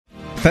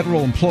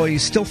Federal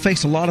employees still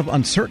face a lot of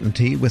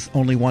uncertainty with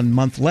only 1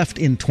 month left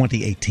in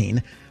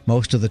 2018.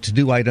 Most of the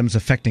to-do items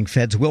affecting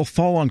feds will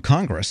fall on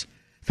Congress.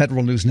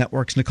 Federal News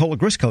Network's Nicole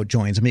Ogrysko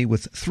joins me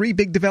with 3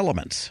 big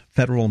developments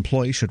federal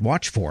employees should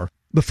watch for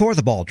before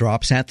the ball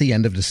drops at the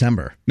end of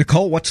December.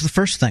 Nicole, what's the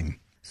first thing?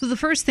 So the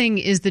first thing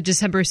is the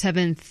December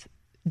 7th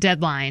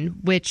deadline,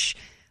 which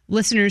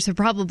listeners have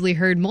probably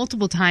heard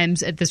multiple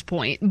times at this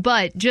point.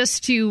 But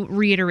just to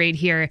reiterate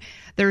here,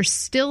 there are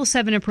still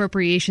 7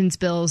 appropriations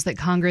bills that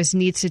Congress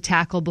needs to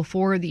tackle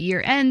before the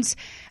year ends.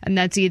 And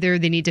that's either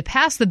they need to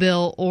pass the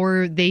bill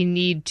or they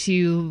need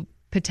to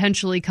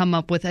potentially come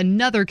up with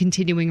another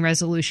continuing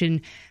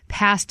resolution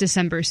past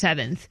December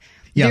 7th.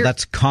 Yeah,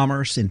 that's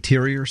Commerce,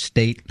 Interior,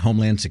 State,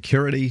 Homeland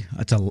Security.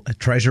 It's a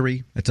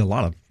Treasury. It's a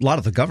lot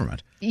of the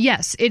government.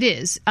 Yes, it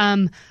is.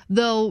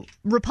 Though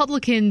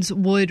Republicans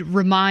would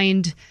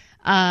remind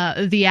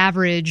the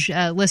average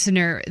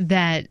listener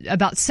that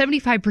about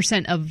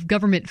 75% of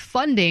government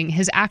funding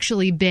has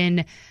actually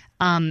been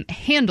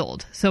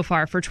handled so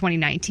far for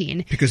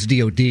 2019. Because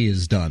DOD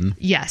is done.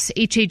 Yes,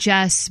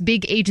 HHS,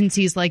 big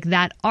agencies like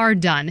that are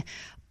done.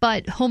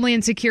 But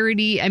Homeland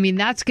Security, I mean,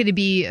 that's going to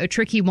be a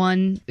tricky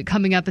one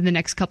coming up in the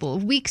next couple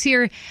of weeks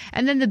here.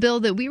 And then the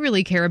bill that we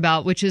really care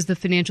about, which is the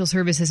Financial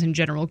Services and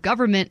General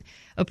Government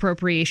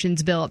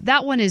Appropriations Bill,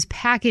 that one is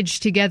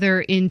packaged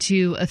together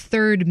into a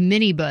third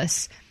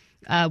minibus,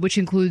 which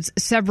includes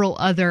several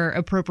other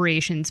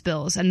appropriations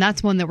bills. And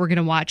that's one that we're going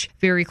to watch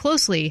very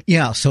closely.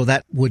 Yeah, so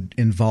that would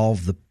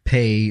involve the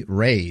pay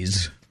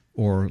raise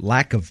or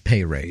lack of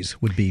pay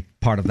raise would be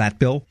part of that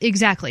bill?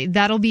 Exactly.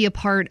 That'll be a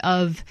part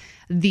of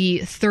the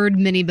third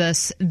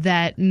minibus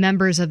that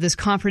members of this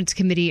conference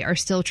committee are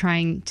still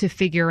trying to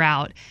figure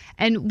out.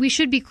 And we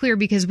should be clear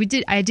because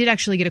I did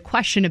actually get a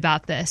question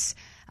about this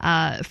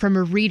from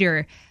a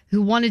reader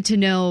who wanted to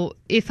know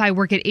if I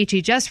work at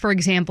HHS, for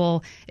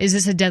example, is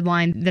this a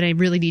deadline that I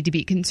really need to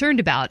be concerned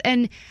about?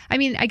 And I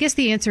mean, I guess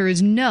the answer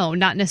is no,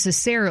 not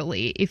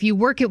necessarily. If you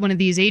work at one of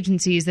these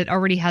agencies that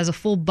already has a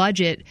full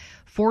budget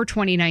for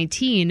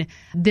 2019,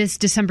 this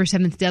December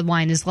 7th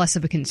deadline is less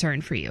of a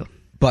concern for you.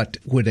 But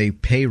would a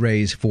pay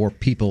raise for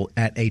people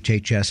at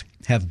HHS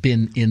have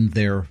been in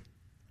their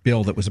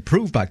bill that was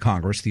approved by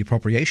Congress, the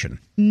appropriation?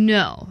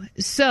 No.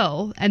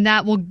 So, and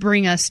that will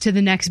bring us to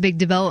the next big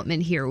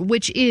development here,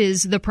 which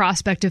is the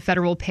prospect of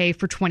federal pay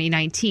for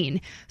 2019.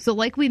 So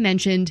like we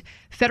mentioned,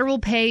 federal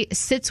pay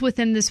sits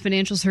within this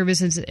Financial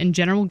Services and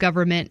General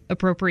Government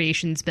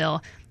Appropriations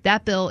Bill.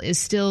 That bill is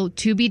still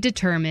to be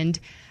determined.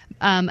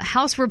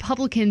 House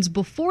Republicans,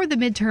 before the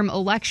midterm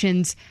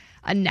elections,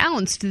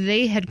 announced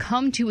they had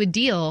come to a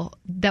deal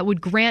that would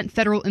grant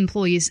federal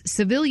employees,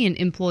 civilian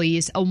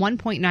employees, a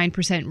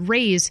 1.9%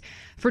 raise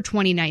for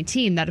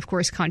 2019. That, of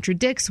course,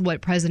 contradicts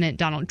what President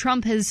Donald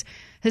Trump has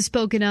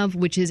spoken of,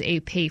 which is a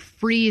pay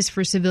freeze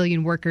for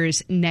civilian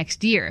workers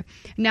next year.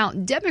 Now,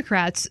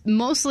 Democrats,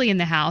 mostly in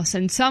the House,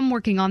 and some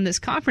working on this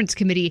conference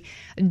committee,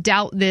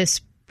 doubt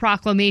this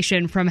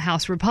proclamation from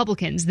House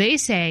Republicans. They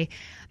say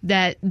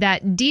that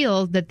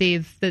deal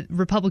that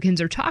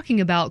Republicans are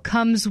talking about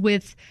comes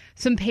with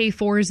some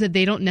pay-fors that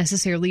they don't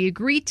necessarily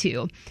agree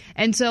to.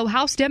 And so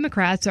House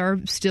Democrats are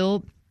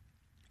still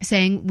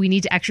saying we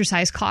need to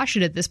exercise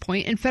caution at this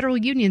point, and federal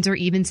unions are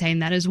even saying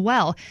that as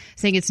well,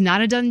 saying it's not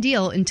a done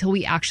deal until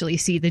we actually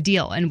see the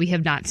deal, and we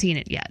have not seen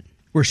it yet.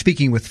 We're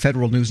speaking with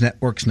Federal News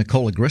Network's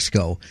Nicole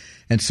Ogrysko,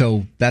 and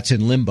so that's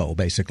in limbo,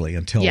 basically,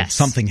 until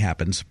something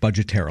happens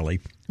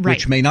budgetarily,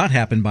 which may not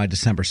happen by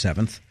December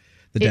 7th.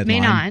 The deadline, may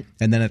not.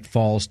 And then it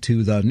falls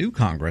to the new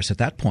Congress at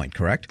that point,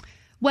 correct?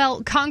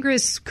 Well,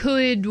 Congress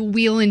could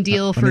wheel and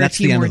deal for a few more days. That's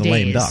the end of the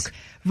lame duck.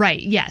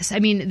 Right, yes. I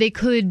mean, they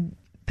could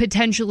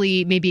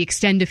potentially maybe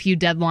extend a few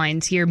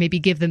deadlines here, maybe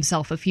give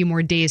themselves a few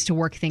more days to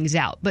work things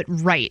out. But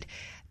right,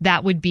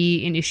 that would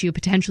be an issue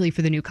potentially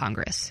for the new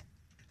Congress.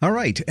 All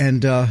right.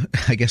 And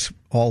I guess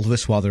all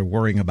this while they're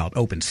worrying about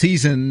open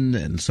season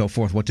and so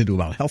forth, what to do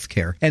about health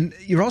care. And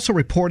you're also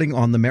reporting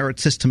on the Merit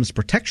Systems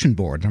Protection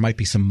Board. There might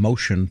be some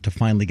motion to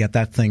finally get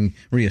that thing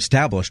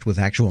reestablished with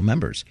actual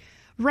members.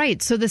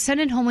 Right. So the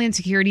Senate Homeland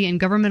Security and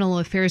Governmental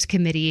Affairs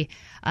Committee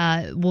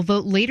will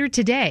vote later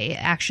today,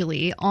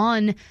 actually,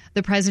 on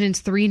the president's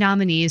 3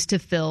 nominees to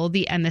fill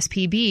the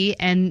MSPB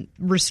and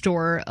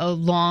restore a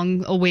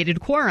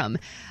long-awaited quorum.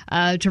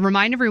 To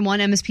remind everyone,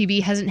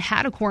 MSPB hasn't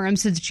had a quorum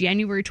since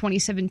January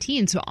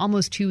 2017, so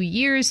almost 2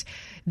 years.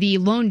 The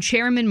lone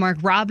chairman, Mark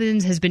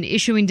Robbins, has been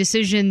issuing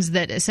decisions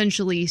that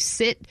essentially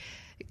sit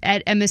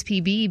at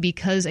MSPB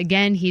because,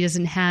 again, he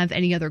doesn't have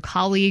any other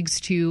colleagues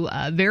to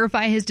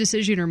verify his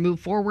decision or move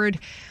forward.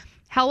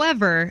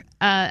 However,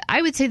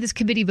 I would say this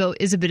committee vote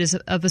is a bit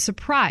of a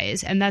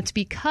surprise, and that's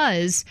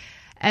because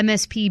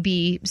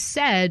MSPB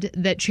said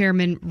that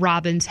Chairman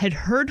Robbins had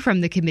heard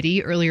from the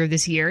committee earlier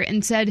this year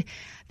and said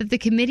that the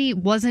committee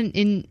wasn't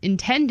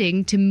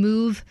intending to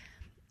move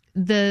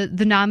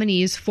the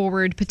nominees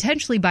forward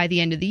potentially by the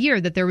end of the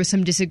year, that there was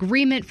some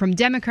disagreement from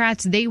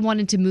Democrats. They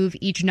wanted to move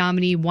each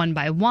nominee one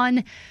by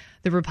one.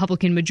 The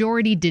Republican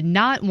majority did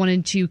not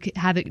want to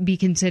have it be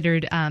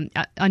considered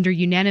under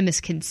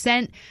unanimous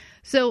consent.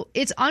 So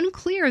it's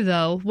unclear,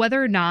 though,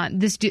 whether or not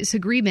this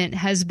disagreement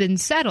has been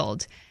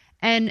settled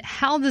and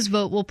how this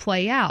vote will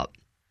play out.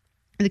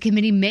 The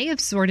committee may have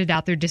sorted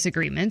out their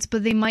disagreements,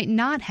 but they might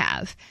not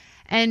have.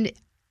 And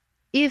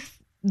if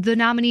the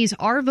nominees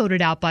are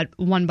voted out by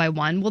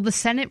one, will the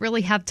Senate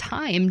really have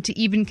time to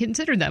even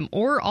consider them,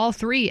 or all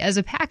three as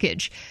a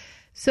package?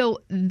 So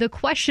the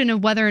question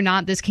of whether or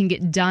not this can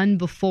get done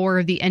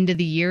before the end of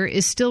the year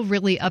is still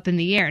really up in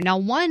the air. Now,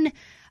 one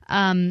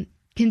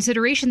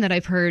consideration that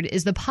I've heard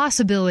is the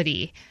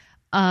possibility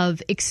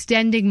of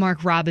extending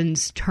Mark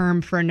Robbins'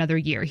 term for another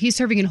year. He's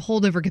serving in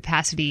holdover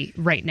capacity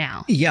right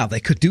now. Yeah,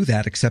 they could do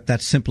that, except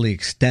that simply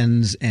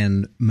extends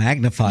and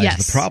magnifies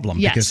the problem.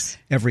 Because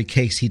every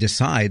case he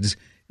decides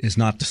is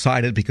not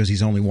decided because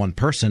he's only one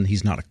person.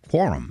 He's not a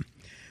quorum,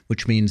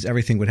 which means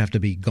everything would have to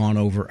be gone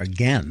over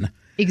again.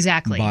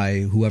 Exactly. By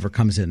whoever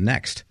comes in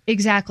next.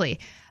 Exactly.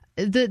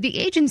 The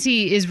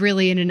agency is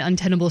really in an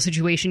untenable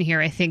situation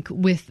here, I think,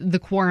 with the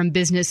quorum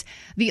business.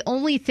 The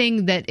only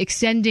thing that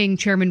extending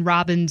Chairman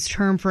Robbins'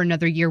 term for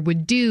another year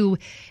would do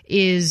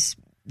is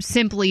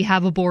simply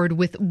have a board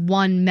with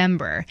one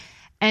member.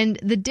 And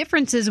the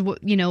difference is,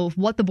 what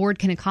the board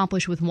can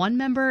accomplish with one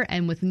member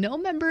and with no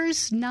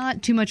members,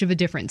 not too much of a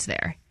difference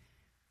there.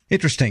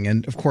 Interesting.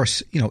 And of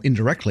course,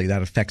 indirectly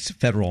that affects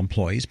federal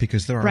employees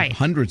because there are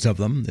hundreds of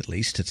them, at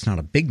least. It's not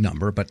a big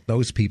number, but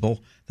those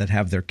people that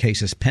have their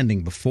cases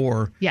pending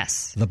before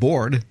the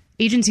board.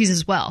 Agencies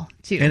as well,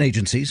 too. And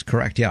agencies,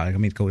 correct. Yeah. I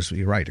mean,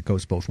 you're right. It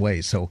goes both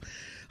ways. So,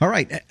 all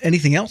right.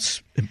 Anything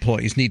else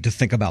employees need to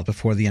think about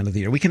before the end of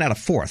the year? We can add a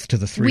fourth to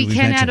the three we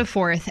can mentioned. Add a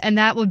fourth, and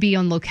that would be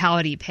on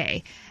locality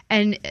pay.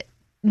 And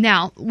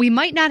now,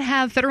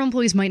 federal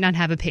employees might not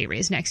have a pay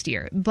raise next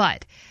year,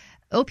 but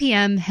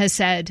OPM has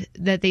said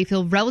that they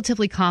feel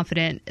relatively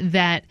confident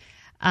that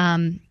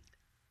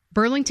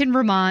Burlington,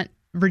 Vermont,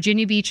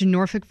 Virginia Beach and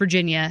Norfolk,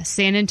 Virginia,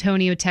 San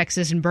Antonio,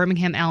 Texas, and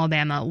Birmingham,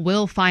 Alabama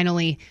will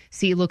finally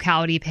see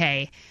locality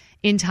pay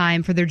in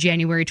time for their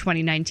January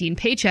 2019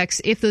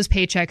 paychecks, if those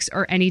paychecks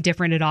are any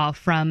different at all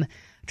from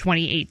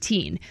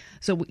 2018.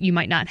 So you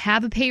might not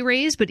have a pay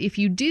raise, but if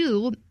you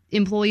do,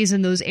 employees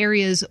in those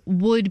areas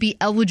would be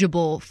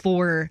eligible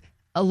for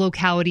a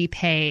locality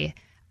pay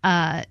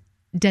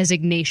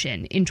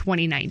designation in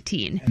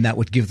 2019. And that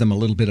would give them a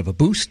little bit of a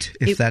boost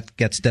if that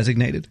gets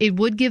designated? It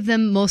would give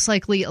them most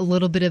likely a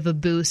little bit of a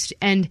boost.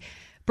 And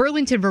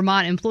Burlington,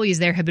 Vermont employees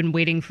there have been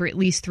waiting for at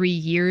least 3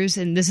 years,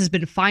 and this has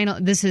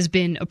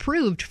been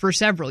approved for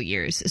several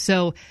years.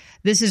 So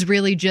this is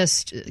really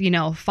just,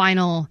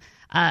 final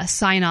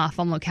sign off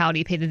on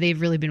locality pay that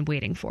they've really been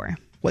waiting for.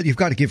 Well, you've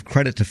got to give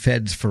credit to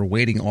feds for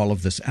waiting all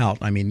of this out.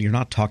 I mean, you're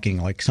not talking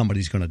like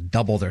somebody's going to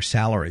double their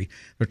salary.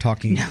 They're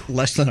talking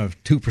less than a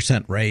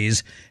 2%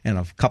 raise and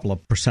a couple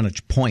of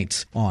percentage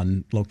points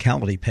on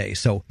locality pay.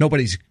 So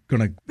nobody's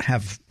going to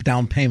have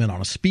down payment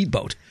on a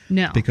speedboat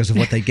because of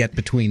what they get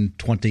between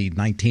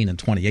 2019 and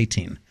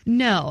 2018.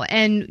 No.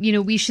 And,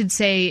 we should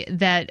say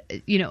that,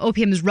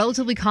 OPM is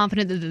relatively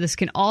confident that this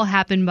can all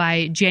happen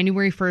by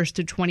January 1st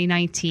of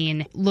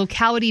 2019.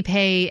 Locality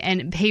pay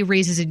and pay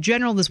raises in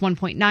general, this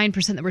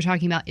 1.9% that we're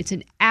talking about, it's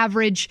an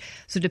average.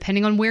 So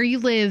depending on where you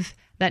live,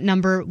 that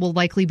number will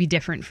likely be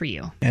different for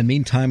you. And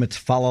meantime, it's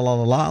fa la la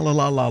la la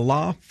la la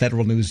la.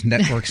 Federal News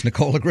Network's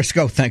Nicole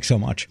Ogrysko. Thanks so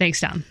much. Thanks,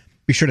 Tom.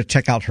 Be sure to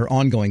check out her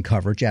ongoing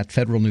coverage at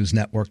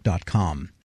federalnewsnetwork.com.